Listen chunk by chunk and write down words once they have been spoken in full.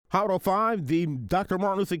Hot 05, the Dr.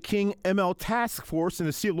 Martin Luther King ML Task Force in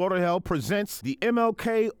the city of Lauderhill presents the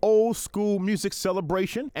MLK Old School Music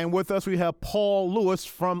Celebration. And with us, we have Paul Lewis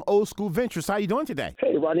from Old School Ventures. How you doing today?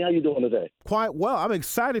 Hey, Rodney, how you doing today? Quite well. I'm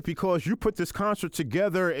excited because you put this concert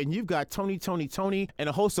together and you've got Toni, and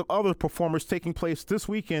a host of other performers taking place this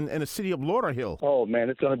weekend in the city of Lauderhill. Oh, man,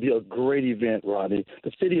 it's going to be a great event, Rodney.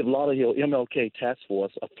 The city of Lauderhill MLK Task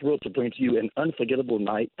Force are thrilled to bring to you an unforgettable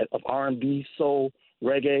night of R&B, soul,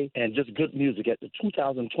 reggae, and just good music at the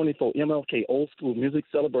 2024 MLK Old School Music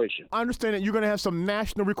Celebration. I understand that you're going to have some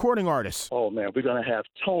national recording artists. Oh, man, we're going to have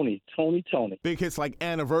Toni. Big hits like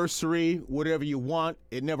Anniversary, Whatever You Want,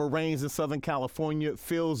 It Never Rains in Southern California,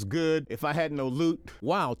 Feels Good, If I Had No Loot.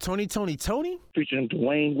 Wow, Toni? Featuring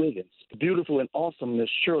Dwayne Wiggins. Beautiful and awesome Miss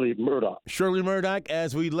Shirley Murdoch. Shirley Murdoch,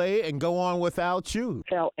 As We Lay and Go On Without You.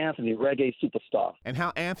 Hal Anthony, reggae superstar. And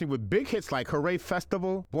Hal Anthony with big hits like Hooray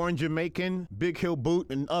Festival, Born Jamaican, Big Hill Boot,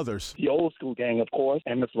 and others. The Old School Gang, of course,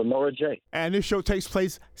 and Miss Lenora J. And this show takes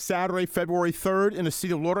place Saturday, February 3rd in the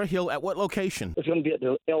city of Lauderhill. At what location? It's going to be at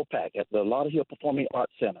the LPAC, at the Lauderhill Performing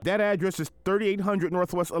Arts Center. That address is 3800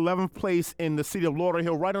 Northwest 11th Place in the city of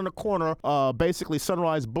Lauderhill, right on the corner, basically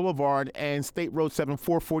Sunrise Boulevard and State Road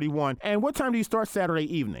 7441. And what time do you start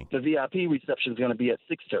Saturday evening? The VIP reception is going to be at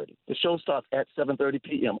 6:30. The show starts at 7:30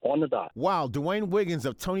 p.m. on the dot. Wow, Dwayne Wiggins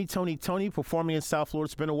of Toni performing in South Florida.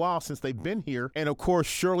 It's been a while since they've been here. And of course,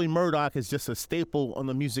 Shirley Murdoch is just a staple on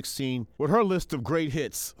the music scene with her list of great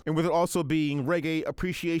hits. And with it also being Reggae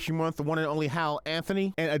Appreciation Month, the one and only Hal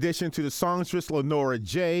Anthony, in addition to the songstress Lenora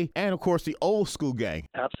J, and of course the Old School Gang.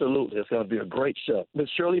 Absolutely. It's going to be a great show. Miss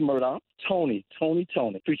Shirley Murdoch, Toni,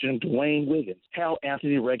 featuring Dwayne Wiggins, Hal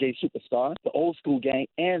Anthony, reggae superstar, the Old School Gang,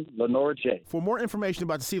 and Lenora J. For more information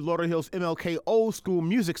about the City of Lauderhill's MLK Old School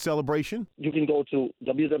Music Celebration, you can go to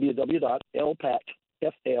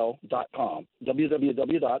www.lpacfl.com.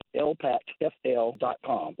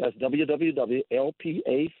 www.lpacfl.com. That's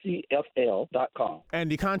www.lpacfl.com.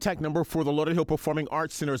 And the contact number for the Lauderhill Performing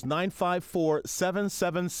Arts Center is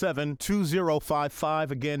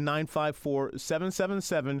 954-777-2055. Again,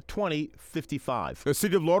 954-777-2055. The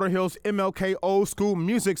City of Lauderhill's MLK Old School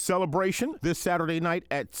Music Celebration this Saturday night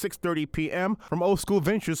at 6:30 p.m. From Old School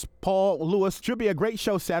Ventures, Paul Lewis. Should be a great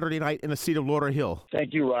show Saturday night in the City of Lauderhill.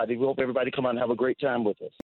 Thank you, Rodney. We hope everybody come out and have a great time with us.